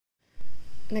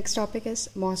Next topic is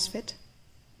MOSFET.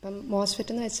 MOSFET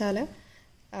എന്ന് വെച്ചാൽ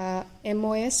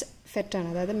MOSFET ആണ്,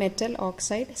 അതായത് metal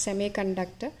oxide semi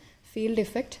conductor field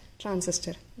effect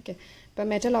transistor. Okay, ഇപ്പോൾ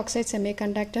metal oxide semi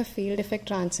conductor field effect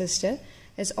transistor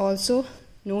is also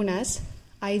known as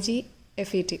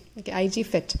IGFET. Okay,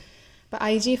 IGFET. അപ്പോൾ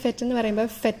IGFET എന്ന് പറയുമ്പോൾ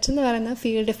FET എന്ന് പറയുന്ന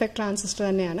ഫീൽഡ് ഇഫക്റ്റ് ട്രാൻസിസ്റ്റർ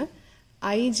തന്നെയാണ്.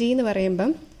 IG എന്ന്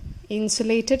പറയുമ്പം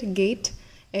ഇൻസുലേറ്റഡ് ഗേറ്റ്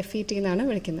FET എന്നാണ്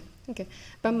വിളിക്കുന്നത്. ഓക്കെ,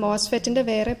 അപ്പം മോസ്ഫെറ്റിൻ്റെ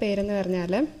വേറെ പേരെന്ന്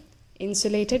പറഞ്ഞാൽ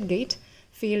insulated gate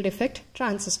field effect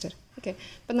transistor. Okay,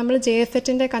 അപ്പം നമ്മൾ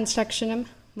JFETൻ്റെ കൺസ്ട്രക്ഷനും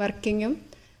വർക്കിങ്ങും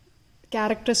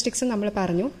ക്യാരക്ടറിസ്റ്റിക്സും നമ്മൾ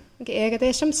പറഞ്ഞു. ഓക്കെ,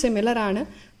 ഏകദേശം സിമിലർ ആണ്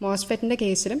മോസ്ഫെറ്റിൻ്റെ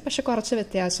കേസിലും, പക്ഷെ കുറച്ച്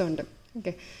വ്യത്യാസമുണ്ട്.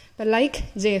 ഓക്കെ, അപ്പോൾ like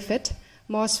JFET,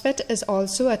 MOSFET is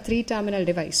also A 3 terminal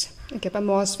device. Okay, അപ്പം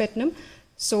മോസ്ഫെറ്റിനും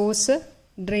സോഴ്സ്,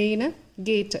 ഡ്രെയിന്,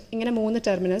 ഗേറ്റ് ഇങ്ങനെ 3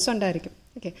 ടെർമിനൽസ് ഉണ്ടായിരിക്കും.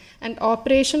 Okay, and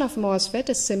operation of MOSFET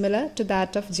is similar to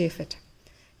that of JFET.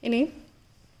 ഇനി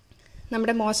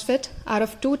നമ്മുടെ MOSFET are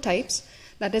of 2 types,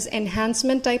 that is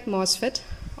enhancement type MOSFET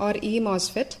or E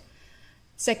MOSFET.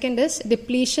 Second is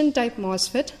depletion type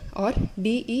MOSFET or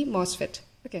DE MOSFET.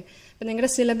 Okay, അപ്പോൾ നിങ്ങളുടെ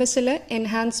സിലബസിൽ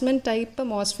enhancement type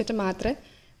MOSFET മാത്രമേ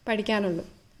പഠിക്കാനുള്ളൂ.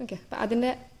 Okay, അപ്പോൾ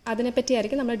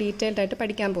അതിനെപ്പറ്റിയായിരിക്കും നമ്മൾ detailed ആയിട്ട്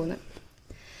പഠിക്കാൻ പോകുന്നത്.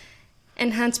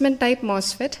 എൻഹാൻസ്മെൻറ്റ് ടൈപ്പ്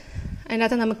MOSFET,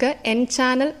 അതിനകത്ത് നമുക്ക് N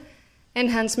ചാനൽ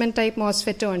എൻഹാൻസ്മെൻറ്റ് ടൈപ്പ്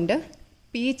മോസ്ഫെറ്റും ഉണ്ട്,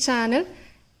 P ചാനൽ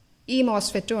E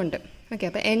മോസ്ഫെറ്റും ഉണ്ട്. ഓക്കെ,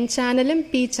 അപ്പോൾ N ചാനലും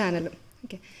P ചാനലും.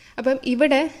 ഓക്കെ, അപ്പം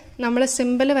ഇവിടെ നമ്മൾ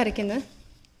സിമ്പിൾ വരയ്ക്കുന്നത്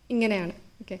ഇങ്ങനെയാണ്.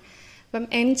 ഓക്കെ, അപ്പം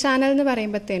N ചാനൽ എന്ന്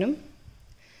പറയുമ്പോഴത്തേനും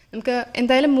നമുക്ക്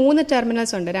എന്തായാലും 3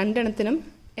 ടെർമിനൽസ് ഉണ്ട്. രണ്ടെണ്ണത്തിനും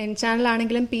N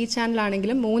ചാനലാണെങ്കിലും P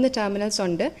ചാനലാണെങ്കിലും 3 ടെർമിനൽസ്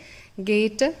ഉണ്ട്,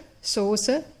 ഗേറ്റ്,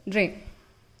 സോഴ്സ്, ഡ്രെയിൻ.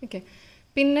 ഓക്കെ,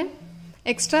 പിന്നെ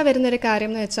എക്സ്ട്രാ വരുന്നൊരു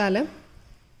കാര്യം എന്ന് വെച്ചാൽ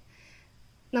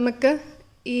നമുക്ക്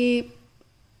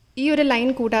ഈ ഒരു ലൈൻ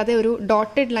കൂടാതെ ഒരു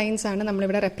ഡോട്ടഡ് ലൈൻസ് ആണ്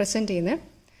നമ്മളിവിടെ റെപ്രസെൻറ്റ് ചെയ്യുന്നത്.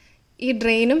 ഈ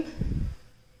ഡ്രെയിനും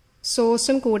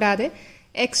സോഴ്സും കൂടാതെ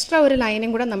എക്സ്ട്രാ ഒരു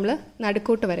ലൈനും കൂടെ നമ്മൾ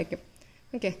നടുക്കൂട്ട് വരയ്ക്കും.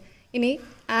 ഓക്കെ, ഇനി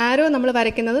ആരോ നമ്മൾ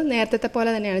വരയ്ക്കുന്നത് നേരത്തെ പോലെ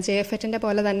തന്നെയാണ്, JFETൻ്റെ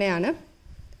പോലെ തന്നെയാണ്.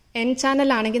 N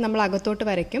ചാനലാണെങ്കിൽ നമ്മൾ അകത്തോട്ട്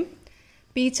വരയ്ക്കും,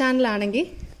 P ചാനലാണെങ്കിൽ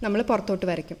നമ്മൾ പുറത്തോട്ട്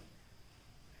വരയ്ക്കും.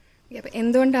 അപ്പോൾ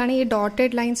എന്തുകൊണ്ടാണ് ഈ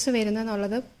ഡോട്ടഡ് ലൈൻസ്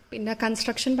വരുന്നതെന്നുള്ളത് പിന്നെ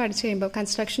കൺസ്ട്രക്ഷൻ പഠിച്ചു കഴിയുമ്പോൾ,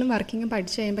 കൺസ്ട്രക്ഷനും വർക്കിങ്ങും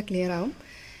പഠിച്ചു കഴിയുമ്പോൾ ക്ലിയർ ആവും.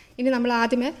 ഇനി നമ്മൾ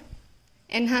ആദ്യമേ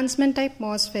എൻഹാൻസ്മെൻറ്റ് ടൈപ്പ്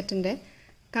മോസ്ഫെറ്റിൻ്റെ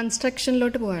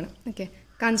കൺസ്ട്രക്ഷനിലോട്ട് പോവുകയാണ്. Okay,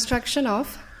 construction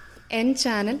of N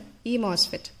channel E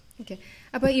MOSFET. Okay,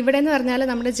 അപ്പോൾ ഇവിടെ എന്ന് പറഞ്ഞാൽ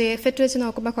നമ്മുടെ JFET വെച്ച്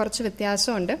നോക്കുമ്പോൾ കുറച്ച്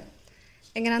വ്യത്യാസമുണ്ട്.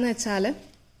 എങ്ങനെയാണെന്ന് വെച്ചാൽ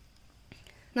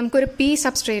നമുക്കൊരു P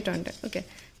സബ്സ്ട്രേറ്റ് ഉണ്ട്. ഓക്കെ,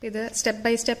 ഇത് സ്റ്റെപ്പ്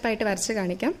ബൈ സ്റ്റെപ്പായിട്ട് വരച്ച്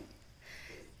കാണിക്കാം.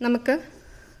 നമുക്ക്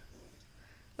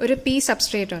ഒരു P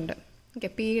സബ്സ്ട്രേറ്റ് ഉണ്ട്.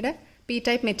 ഓക്കെ, P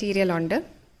ടൈപ്പ് മെറ്റീരിയൽ ഉണ്ട്.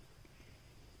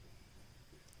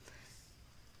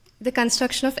 ഇത്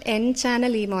construction of N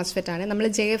channel E MOSFET ആണ്. നമ്മൾ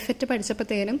JFET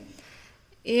പഠിച്ചപ്പോഴത്തേനും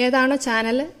ഏതാണോ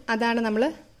ചാനൽ അതാണ് നമ്മൾ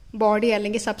ബോഡി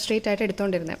അല്ലെങ്കിൽ സബ്സ്ട്രേറ്റ് ആയിട്ട്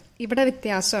എടുത്തുകൊണ്ടിരുന്നത്. ഇവിടെ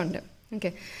വ്യത്യാസമുണ്ട്.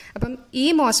 ഓക്കെ, അപ്പം ഈ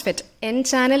മോസ്ഫെറ്റ് N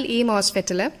ചാനൽ E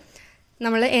മോസ്ഫെറ്റിൽ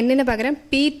നമ്മൾ എന്നിന് പകരം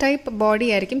P ടൈപ്പ് ബോഡി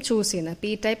ആയിരിക്കും ചൂസ് ചെയ്യുന്നത്,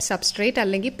 P ടൈപ്പ് സബ്സ്ട്രേറ്റ്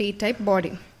അല്ലെങ്കിൽ P ടൈപ്പ്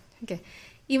ബോഡി. ഓക്കെ,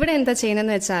 ഇവിടെ എന്താ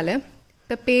ചെയ്യുന്നതെന്ന് വെച്ചാൽ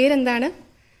ഇപ്പോൾ പേരെന്താണ്,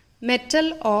 metal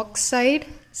oxide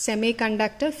semi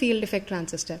conductor field effect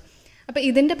transistor. അപ്പോൾ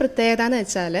ഇതിൻ്റെ പ്രത്യേകത എന്ന്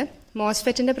വെച്ചാൽ,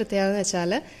 മോസ്ഫെറ്റിൻ്റെ പ്രത്യേകത എന്ന്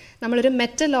വെച്ചാൽ നമ്മളൊരു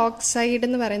മെറ്റൽ ഓക്സൈഡ്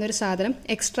എന്ന് പറയുന്ന ഒരു സാധനം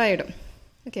എക്സ്ട്രാ ഇടും.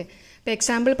 ഓക്കെ, ഇപ്പോൾ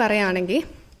എക്സാമ്പിൾ പറയുകയാണെങ്കിൽ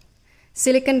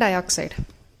silicon dioxide.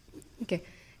 Okay,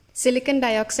 silicon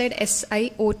dioxide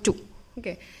SiO2.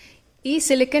 Okay, ഈ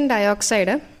സിലിക്കൺ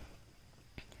ഡയോക്സൈഡ്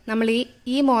നമ്മൾ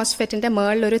ഈ മോസ്ഫെറ്റിൻ്റെ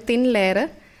മുകളിലൊരു തിൻ ലെയർ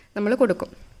നമ്മൾ കൊടുക്കും.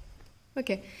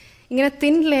 ഓക്കെ, ഇങ്ങനെ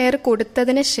തിൻ ലെയർ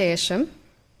കൊടുത്തതിന് ശേഷം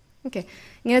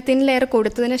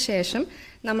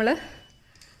നമ്മൾ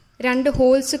 2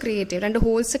 ഹോൾസ് ക്രിയേറ്റ് ചെയ്യും, 2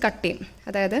 ഹോൾസ് കട്ട് ചെയ്യും.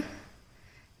 അതായത്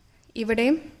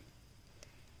ഇവിടെയും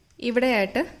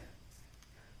ഇവിടെയായിട്ട്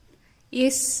ഈ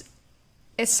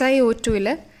SiO2ൽ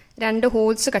 2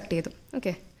 ഹോൾസ് കട്ട് ചെയ്തു.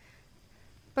 ഓക്കെ,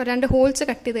 അപ്പോൾ 2 ഹോൾസ്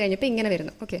കട്ട് ചെയ്ത് കഴിഞ്ഞപ്പോൾ ഇങ്ങനെ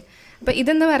വരുന്നു. ഓക്കെ, അപ്പോൾ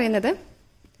ഇതെന്ന് പറയുന്നത്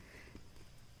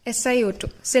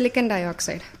SiO2 സിലിക്കൺ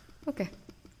ഡയോക്സൈഡ്. ഓക്കെ,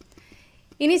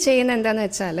 ഇനി ചെയ്യുന്ന എന്താണെന്ന്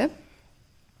വെച്ചാൽ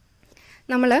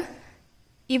നമ്മൾ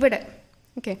ഇവിടെ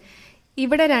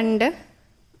ഇവിടെ 2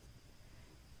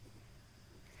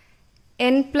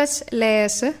 N+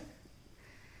 ലെയേഴ്സ്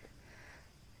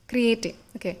ക്രിയേറ്റ് ചെയ്യും.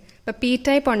 ഓക്കെ, ഇപ്പോൾ P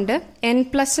ടൈപ്പ് ഉണ്ട്, N+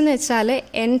 എന്ന് വെച്ചാൽ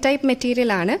N ടൈപ്പ്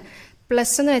മെറ്റീരിയൽ ആണ്,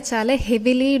 പ്ലസ് എന്ന് വെച്ചാൽ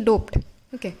ഹെവിലി ഡോപ്ഡ്.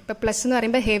 ഓക്കെ, ഇപ്പോൾ പ്ലസ് എന്ന്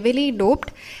പറയുമ്പോൾ heavily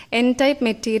doped N type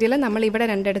material നമ്മൾ ഇവിടെ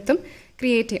 2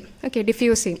 ക്രിയേറ്റ് ചെയ്യും. ഓക്കെ,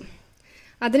 ഡിഫ്യൂസ് ചെയ്യും.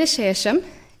 അതിനുശേഷം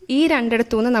ഈ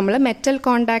 2 നമ്മൾ മെറ്റൽ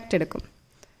കോണ്ടാക്റ്റ് എടുക്കും.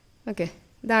 ഓക്കെ,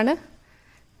 ഇതാണ്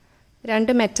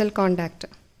 2 മെറ്റൽ കോണ്ടാക്റ്റ്.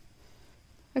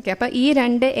 ഓക്കെ, അപ്പോൾ ഈ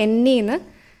 2 Nന്ന്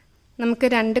നമുക്ക്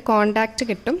 2 കോണ്ടാക്റ്റ്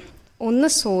കിട്ടും, ഒന്ന്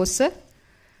സോഴ്സ്,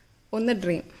 ഒന്ന്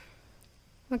ഡ്രെയിൻ.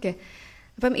 ഓക്കെ,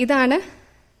 അപ്പം ഇതാണ്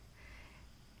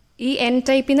ഈ എൻ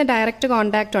ടൈപ്പിൽ നിന്ന് ഡയറക്റ്റ്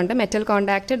കോണ്ടാക്റ്റ് ഉണ്ട്, മെറ്റൽ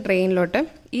കോണ്ടാക്റ്റ് ഡ്രെയിനിലോട്ട്.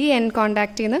 ഈ എൻ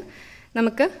കോണ്ടാക്റ്റിൽ നിന്ന്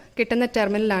നമുക്ക് കിട്ടുന്ന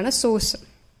ടെർമിനലാണ് സോഴ്സ്.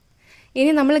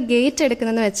 ഇനി നമ്മൾ ഗേറ്റ്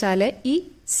എടുക്കുന്നതെന്ന് വെച്ചാൽ ഈ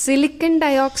സിലിക്കൺ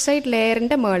ഡയോക്സൈഡ്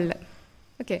ലെയറിൻ്റെ മുകളിൽ,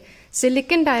 ഓക്കെ,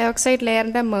 സിലിക്കൺ ഡയോക്സൈഡ്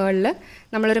ലെയറിൻ്റെ മുകളിൽ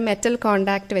നമ്മളൊരു മെറ്റൽ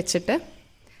കോണ്ടാക്റ്റ് വെച്ചിട്ട്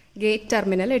ഗേറ്റ്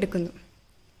ടെർമിനൽ എടുക്കുന്നു.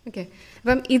 ഓക്കെ,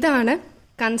 അപ്പം ഇതാണ്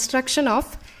construction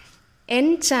of N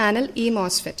channel E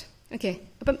MOSFET. Okay,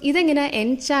 അപ്പം ഇതെങ്ങനെയാണ് എൻ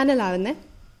ചാനൽ ആവുന്നത്?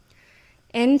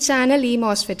 എൻ ചാനൽ ഇ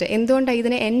മോസ്ഫെറ്റ് എന്തുകൊണ്ടാണ്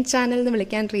ഇതിനെ എൻ ചാനൽ എന്ന്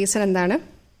വിളിക്കാൻ റീസൺ എന്താണ്?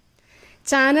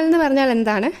 ചാനൽ എന്ന് പറഞ്ഞാൽ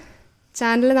എന്താണ്?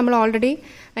 ചാനൽ നമ്മൾ ഓൾറെഡി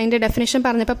അതിൻ്റെ ഡെഫിനിഷൻ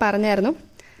പറഞ്ഞപ്പോൾ പറഞ്ഞായിരുന്നു,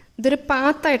 ഇതൊരു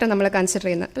പാത്തായിട്ടാണ് നമ്മൾ കൺസിഡർ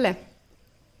ചെയ്യുന്നത് അല്ലേ?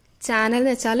 ചാനൽ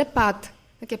എന്ന് വെച്ചാൽ path.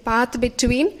 Okay, path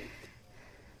between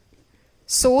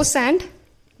source and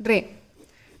drain.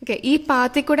 Okay, ഈ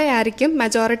പാത്തിൽ കൂടെ ആയിരിക്കും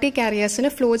മെജോറിറ്റി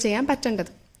കാരിയേഴ്സിന് ഫ്ലോ ചെയ്യാൻ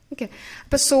പറ്റേണ്ടത്. ഓക്കെ,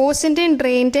 അപ്പോൾ സോഴ്സിൻ്റെയും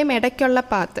ഡ്രെയിനിൻ്റെയും ഇടയ്ക്കുള്ള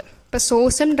പാത്ത്, ഇപ്പോൾ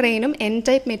സോഴ്സും ഡ്രെയിനും എൻ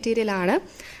ടൈപ്പ് മെറ്റീരിയലാണ്.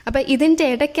 അപ്പോൾ ഇതിൻ്റെ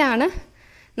ഇടയ്ക്കാണ്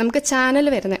നമുക്ക് ചാനൽ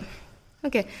വരുന്നത്.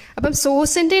 ഓക്കെ, അപ്പം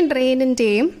സോഴ്സിൻ്റെയും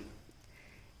ഡ്രെയിനിൻ്റെയും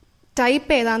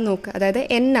ടൈപ്പ് ഏതാണെന്ന് നോക്കുക, അതായത്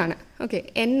എൻ ആണ്. ഓക്കെ,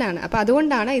 എൻ ആണ്. അപ്പോൾ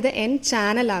അതുകൊണ്ടാണ് ഇത് എൻ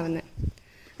ചാനൽ ആവുന്നത്.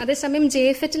 അതേസമയം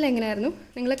ജെഫെറ്റിൽ എങ്ങനെയായിരുന്നു?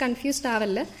 നിങ്ങൾ കൺഫ്യൂസ്ഡ്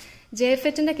ആവല്ല.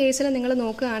 ജെഫെറ്റിൻ്റെ കേസിൽ നിങ്ങൾ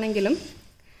നോക്കുകയാണെങ്കിലും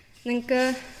നിങ്ങൾക്ക്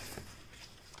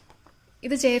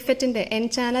ഇത് ജെഫെറ്റിൻ്റെ എൻ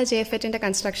ചാനൽ ജെഫെറ്റിൻ്റെ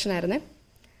കൺസ്ട്രക്ഷൻ ആയിരുന്നു.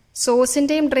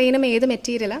 സോഴ്സിൻ്റെയും ഡ്രെയിനും ഏത്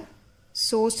മെറ്റീരിയലാണ്?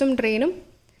 സോഴ്സും ഡ്രെയിനും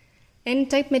എൻ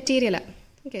ടൈപ്പ് മെറ്റീരിയലാണ്.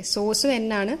 ഓക്കെ, സോഴ്സും എൻ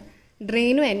ആണ്,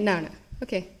 ഡ്രെയിനും എൻ ആണ്.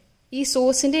 ഓക്കെ, ഈ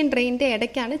സോഴ്സിൻ്റെയും ഡ്രെയിനിൻ്റെ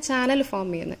ഇടയ്ക്കാണ് ചാനൽ ഫോം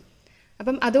ചെയ്യുന്നത്.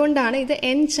 അപ്പം അതുകൊണ്ടാണ് ഇത്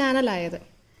എൻ ചാനൽ ആയത്.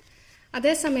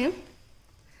 അതേസമയം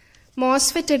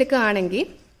മോസ്ഫെറ്റ് എടുക്കുകയാണെങ്കിൽ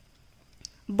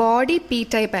ബോഡി പി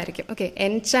ടൈപ്പ് ആയിരിക്കും. ഓക്കെ,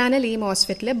 എൻ ചാനൽ ഈ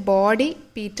മോസ്ഫെറ്റിൽ ബോഡി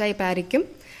പി ടൈപ്പ് ആയിരിക്കും.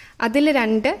 അതിൽ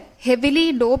 2 heavily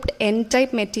doped N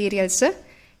type materials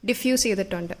diffuse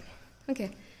ചെയ്തിട്ടുണ്ട്. ഓക്കെ,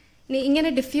 ഇനി ഇങ്ങനെ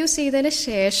ഡിഫ്യൂസ് ചെയ്തതിന്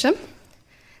ശേഷം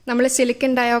നമ്മൾ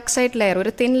സിലിക്കൺ ഡയോക്സൈഡ് ലെയർ,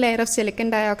 ഒരു thin layer of silicon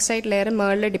dioxide layer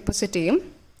മുകളിൽ ഡിപ്പോസിറ്റ് ചെയ്യും.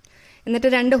 എന്നിട്ട്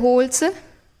 2 ഹോൾസ്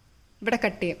ഇവിടെ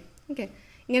കട്ട് ചെയ്യും. ഓക്കെ,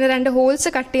 ഇങ്ങനെ 2 ഹോൾസ്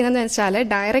കട്ട് ചെയ്യുന്നതെന്ന് വെച്ചാൽ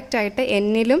ഡയറക്റ്റ് ആയിട്ട്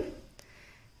എന്നിലും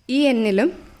ഈ എന്നിലും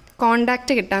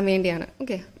കോണ്ടാക്റ്റ് കിട്ടാൻ വേണ്ടിയാണ്.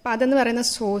 ഓക്കെ, അപ്പോൾ അതെന്ന് പറയുന്ന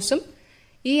സോഴ്സും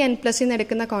ഈ എൻ പ്ലസിൽ നിന്ന്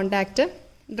എടുക്കുന്ന കോണ്ടാക്റ്റ്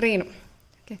ഡ്രെയിനും.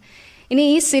 ഓക്കെ, ഇനി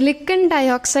ഈ സിലിക്കൺ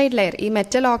ഡയോക്സൈഡ് ലെയർ, ഈ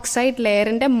മെറ്റൽ ഓക്സൈഡ്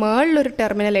ലെയറിൻ്റെ മുകളിലൊരു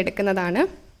ടെർമിനൽ എടുക്കുന്നതാണ്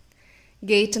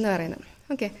ഗേറ്റ് എന്ന് പറയുന്നത്.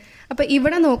 ഓക്കെ, അപ്പോൾ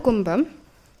ഇവിടെ നോക്കുമ്പം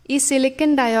ഈ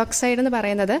സിലിക്കൺ ഡയോക്സൈഡ് എന്ന്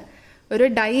പറയുന്നത് ഒരു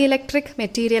ഡൈ ഇലക്ട്രിക്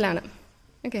മെറ്റീരിയലാണ്.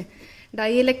 ഓക്കെ,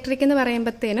 ഡൈ ഇലക്ട്രിക് എന്ന്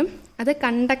പറയുമ്പോഴത്തേനും അത്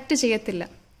കണ്ടക്ട് ചെയ്യത്തില്ല.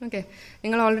 ഓക്കെ,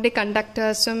 നിങ്ങൾ ഓൾറെഡി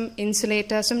കണ്ടക്ടേഴ്സും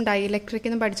ഇൻസുലേറ്റേഴ്സും ഡൈ ഇലക്ട്രിക്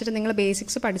എന്ന് പഠിച്ചിട്ട് നിങ്ങൾ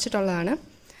ബേസിക്സ് പഠിച്ചിട്ടുള്ളതാണ്.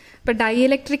 അപ്പോൾ ഡൈ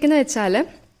ഇലക്ട്രിക് എന്ന് വെച്ചാൽ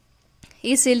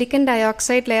ഈ silicon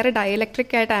dioxide layer dye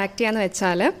electric ആയിട്ട് ആക്ട് ചെയ്യാന്ന്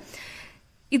വെച്ചാൽ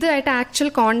ഇതായിട്ട് ആക്ച്വൽ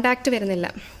കോണ്ടാക്റ്റ് വരുന്നില്ല.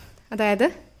 അതായത്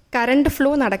കറണ്ട്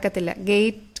ഫ്ലോ നടക്കത്തില്ല.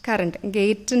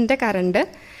 ഗേറ്റിൻ്റെ കറണ്ട്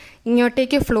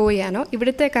ഇങ്ങോട്ടേക്ക് ഫ്ലോ ചെയ്യാനോ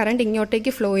ഇവിടുത്തെ കറണ്ട്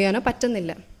ഇങ്ങോട്ടേക്ക് ഫ്ലോ ചെയ്യാനോ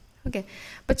പറ്റുന്നില്ല. ഓക്കെ,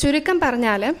 അപ്പോൾ ചുരുക്കം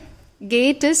പറഞ്ഞാൽ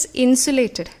gate is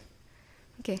insulated.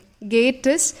 Okay,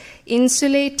 gate is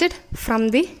insulated from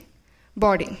the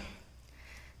body.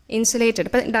 Insulated.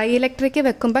 ഇപ്പം ഡൈ ഇലക്ട്രിക്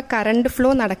വെക്കുമ്പോൾ കറണ്ട് ഫ്ലോ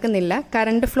നടക്കുന്നില്ല.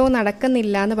 കറണ്ട് ഫ്ലോ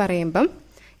നടക്കുന്നില്ല എന്ന് പറയുമ്പം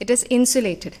ഇറ്റ് ഈസ്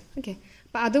ഇൻസുലേറ്റഡ്. ഓക്കെ,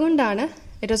 അപ്പോൾ അതുകൊണ്ടാണ്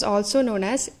it is also known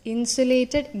as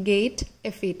insulated gate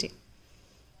FET.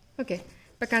 Okay,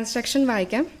 ഇപ്പോൾ കൺസ്ട്രക്ഷൻ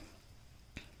വായിക്കാം.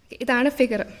 ഇതാണ്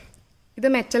ഫിഗർ. ഇത്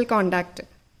മെറ്റൽ കോണ്ടാക്റ്റ്.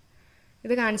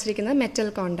 ഇത് കാണിച്ചിരിക്കുന്നത് മെറ്റൽ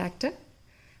കോണ്ടാക്റ്റ്.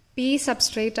 പി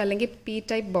സബ്സ്ട്രേറ്റ് അല്ലെങ്കിൽ P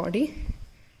type body,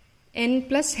 N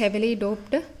plus heavily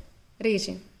doped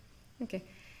region. Okay,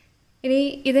 ഇനി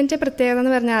ഇതിൻ്റെ പ്രത്യേകത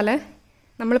എന്ന് പറഞ്ഞാൽ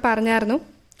നമ്മൾ പറഞ്ഞായിരുന്നു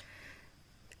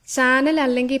ചാനൽ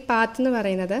അല്ലെങ്കിൽ പാത്ത് എന്ന്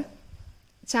പറയുന്നത്,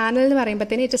 ചാനൽ എന്ന്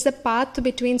പറയുമ്പോഴത്തേന് it is A path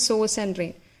between source and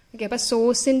drain. Okay, അപ്പോൾ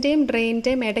സോഴ്സിൻ്റെയും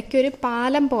ഡ്രെയിനിൻ്റെയും ഇടയ്ക്കൊരു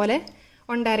പാലം പോലെ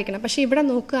ഉണ്ടായിരിക്കണം. പക്ഷേ ഇവിടെ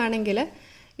നോക്കുകയാണെങ്കിൽ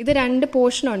ഇത് 2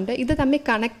 പോർഷനുണ്ട്. ഇത് തമ്മിൽ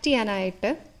കണക്ട് ചെയ്യാനായിട്ട്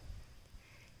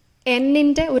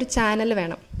എന്നിൻ്റെ ഒരു ചാനൽ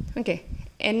വേണം. ഓക്കെ,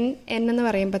 എൻ എന്ന്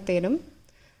പറയുമ്പോഴത്തേനും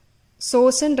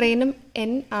സോഴ്സും ഡ്രെയിനും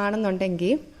N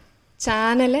ആണെന്നുണ്ടെങ്കിൽ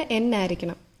ചാനൽ N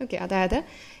ആയിരിക്കണം. ഓക്കെ, അതായത്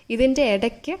ഇതിൻ്റെ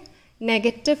ഇടയ്ക്ക്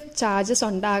നെഗറ്റീവ് ചാർജസ്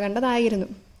ഉണ്ടാകേണ്ടതായിരുന്നു.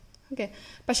 ഓക്കെ,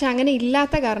 പക്ഷെ അങ്ങനെ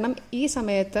ഇല്ലാത്ത കാരണം ഈ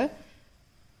സമയത്ത്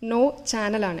നോ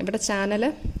ചാനലാണ്. ഇവിടെ ചാനൽ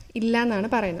ഇല്ല എന്നാണ്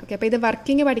പറയുന്നത്. ഓക്കെ, അപ്പോൾ ഇത്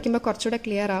വർക്കിംഗ് പഠിക്കുമ്പോൾ കുറച്ചുകൂടെ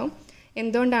ക്ലിയർ ആവും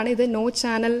എന്തുകൊണ്ടാണ് ഇത് നോ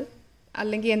ചാനൽ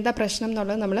അല്ലെങ്കിൽ എന്താ പ്രശ്നം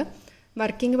എന്നുള്ളത് നമ്മൾ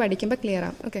വർക്കിംഗ് പഠിക്കുമ്പോൾ ക്ലിയർ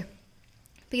ആവും. ഓക്കെ,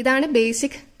 അപ്പോൾ ഇതാണ്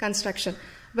ബേസിക് കൺസ്ട്രക്ഷൻ.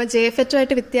 അപ്പോൾ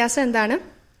ജെഫെറ്റുമായിട്ട് വ്യത്യാസം എന്താണ്?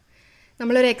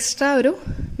 നമ്മളൊരു എക്സ്ട്രാ ഒരു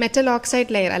മെറ്റൽ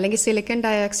ഓക്സൈഡ് ലെയർ അല്ലെങ്കിൽ സിലിക്കൺ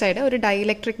ഡയോക്സൈഡ് ഒരു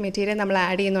ഡൈഇലക്ട്രിക് മെറ്റീരിയൽ നമ്മൾ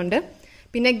ആഡ് ചെയ്യുന്നുണ്ട്.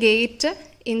 പിന്നെ ഗേറ്റ്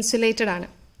ഇൻസുലേറ്റഡ് ആണ്.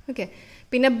 ഓക്കെ,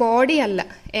 പിന്നെ ബോഡി അല്ല.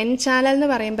 എൻ ചാനൽ എന്ന്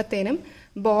പറയുമ്പോഴത്തേനും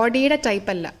ബോഡിയുടെ ടൈപ്പ്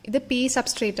അല്ല, ഇത് പി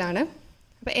സബ്സ്ട്രേറ്റ് ആണ്.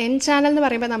 അപ്പോൾ എൻ ചാനൽ എന്ന്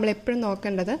പറയുമ്പോൾ നമ്മൾ എപ്പോഴും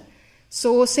നോക്കേണ്ടത്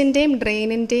സോഴ്സിൻ്റെയും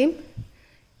ഡ്രെയിനിൻ്റെയും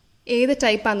ഏത്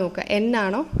ടൈപ്പാണ് നോക്കുക, N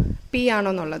ആണോ P ആണോ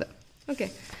എന്നുള്ളത്. ഓക്കെ,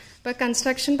 അപ്പോൾ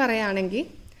കൺസ്ട്രക്ഷൻ പറയുകയാണെങ്കിൽ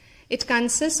it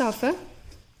consists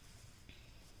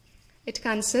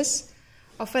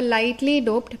of a lightly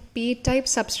doped p-type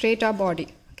substrate or body.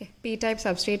 Okay, p-type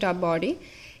substrate or body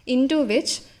into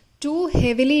which two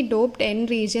heavily doped n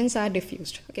regions are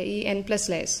diffused. Okay, n plus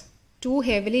layers, two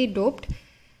heavily doped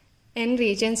n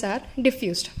regions are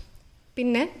diffused.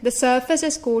 Pinne the surface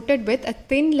is coated with a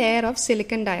thin layer of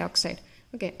silicon dioxide.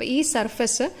 Okay, അപ്പോൾ ഈ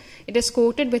surface it is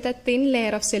coated with a thin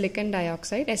layer of silicon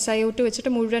dioxide. SiO2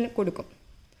 വെച്ചിട്ട് മുഴുവൻ കൊടുക്കും.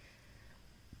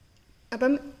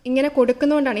 അപ്പം ഇങ്ങനെ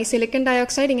കൊടുക്കുന്നതുകൊണ്ടാണ്, ഈ silicon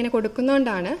dioxide ഇങ്ങനെ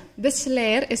കൊടുക്കുന്നതുകൊണ്ടാണ് this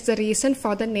layer is the reason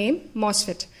for the name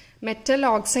MOSFET. Metal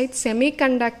oxide semi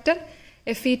conductor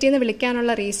FET എന്ന്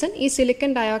വിളിക്കാനുള്ള റീസൺ ഈ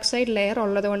സിലിക്കൺ ഡയോക്സൈഡ് ലെയർ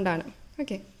ഉള്ളതുകൊണ്ടാണ്.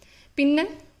 ഓക്കെ, പിന്നെ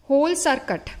holes R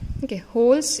cut. Okay,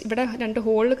 holes ഇവിടെ 2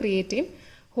 ഹോൾ ക്രിയേറ്റ് ചെയ്യും.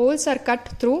 Holes R cut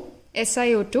through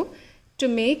SiO2 to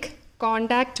make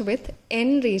contact with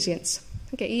N regions.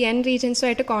 Okay, ഈ N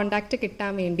റീജിയൻസുമായിട്ട് contact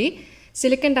കിട്ടാൻ വേണ്ടി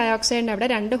സിലിക്കൺ ഡയോക്സൈഡിൻ്റെ അവിടെ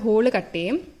 2 ഹോൾ കട്ട്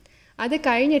ചെയ്യും. അത്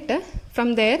കഴിഞ്ഞിട്ട് from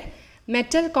there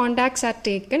metal contacts are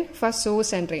taken four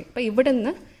source and drain. അപ്പോൾ ഇവിടെ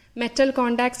നിന്ന് മെറ്റൽ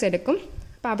കോണ്ടാക്ട്സ് എടുക്കും.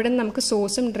 അപ്പോൾ അവിടെ നിന്ന് നമുക്ക്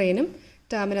സോഴ്സും ഡ്രെയിനും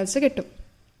ടെർമിനൽസ് കിട്ടും.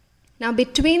 Now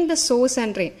between the source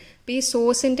and drain, ഇപ്പോൾ ഈ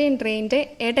സോഴ്സിൻ്റെയും ഡ്രെയിനിൻ്റെ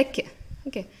ഇടയ്ക്ക്,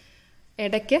 ഓക്കെ,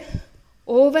 ഇടയ്ക്ക്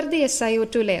over the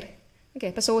SiO2 layer. Okay,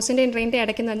 അപ്പോൾ സോഴ്സിൻ്റെയും ഡ്രെയിനിൻ്റെ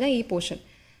ഇടയ്ക്ക് എന്ന് പറഞ്ഞാൽ ഈ പോർഷൻ.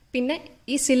 പിന്നെ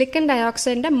ഈ സിലിക്കൺ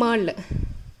ഡയോക്സൈഡിൻ്റെ മേളിൽ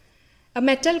a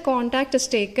metal contact is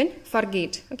taken for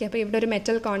gate. Okay, അപ്പോൾ ഇവിടെ ഒരു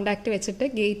മെറ്റൽ കോണ്ടാക്ട് വെച്ചിട്ട്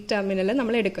ഗേറ്റ് ടെർമിനൽ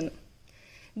നമ്മൾ എടുക്കുന്നു.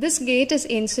 This gate is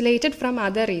insulated from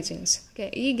other regions. Okay,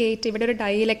 ഈ ഗേറ്റ് ഇവിടെ ഒരു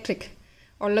ഡൈഇലക്ട്രിക്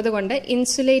ഉള്ളത് കൊണ്ട്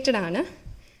ഇൻസുലേറ്റഡ് ആണ്.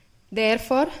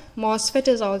 Therefore, MOSFET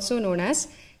is also known as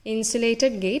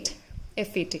insulated gate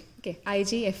FET. Okay,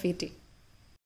 IGFET.